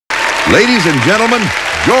Ladies and gentlemen,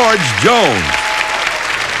 George Jones.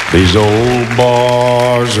 These old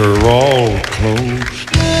bars are all closed,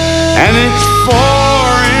 and it's 4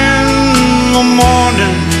 in the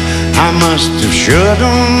morning. I must have shut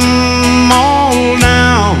them all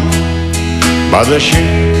down by the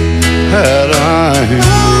shape that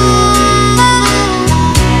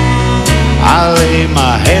I lay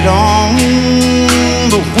my head on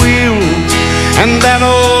the wheel, and that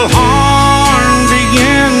old horn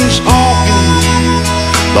begins honking.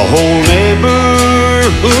 The whole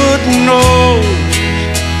neighborhood knows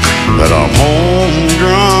that I'm home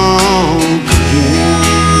drunk again.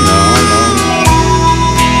 No, no.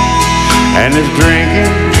 And if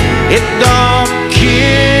drinking, it don't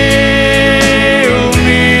kill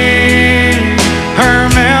me, her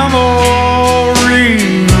memory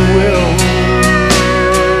will.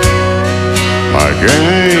 I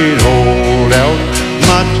can't hold out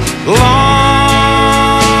much longer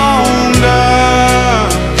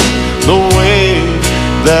the way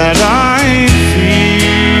that I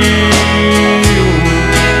feel,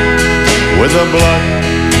 with the blood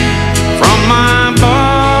from my body.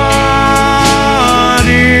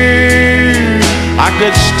 I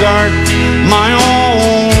could start my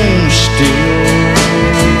own still.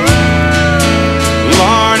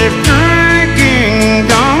 Lord, if drinking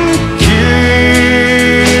don't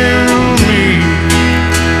kill me,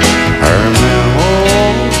 her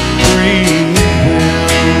memory will.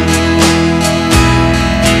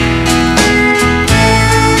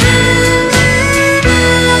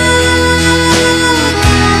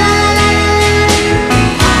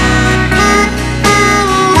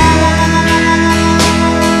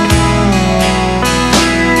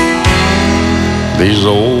 These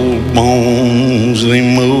old bones, they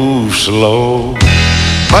move slow,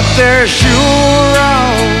 but they're sure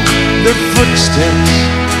of their footsteps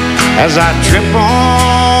as I trip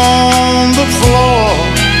on the floor,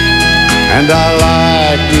 and I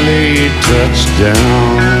lightly touch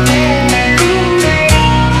down.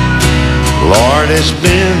 Lord, it's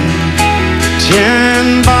been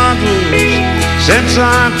 10 bottles since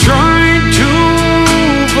I tried to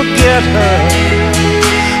forget her,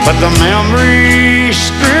 but the memory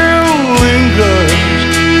still lingers,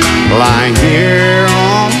 lying here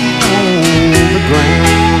on the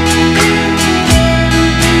ground.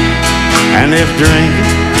 And if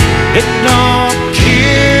drinking, it don't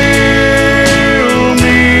kill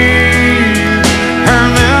me, her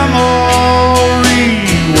memory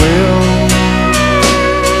will.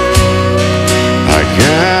 I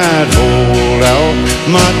can't hold out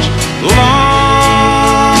much longer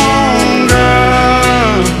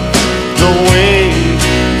the way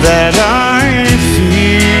that I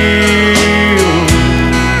feel,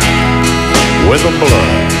 with the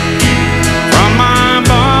blood from my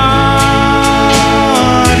body.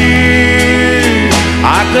 I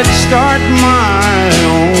could start my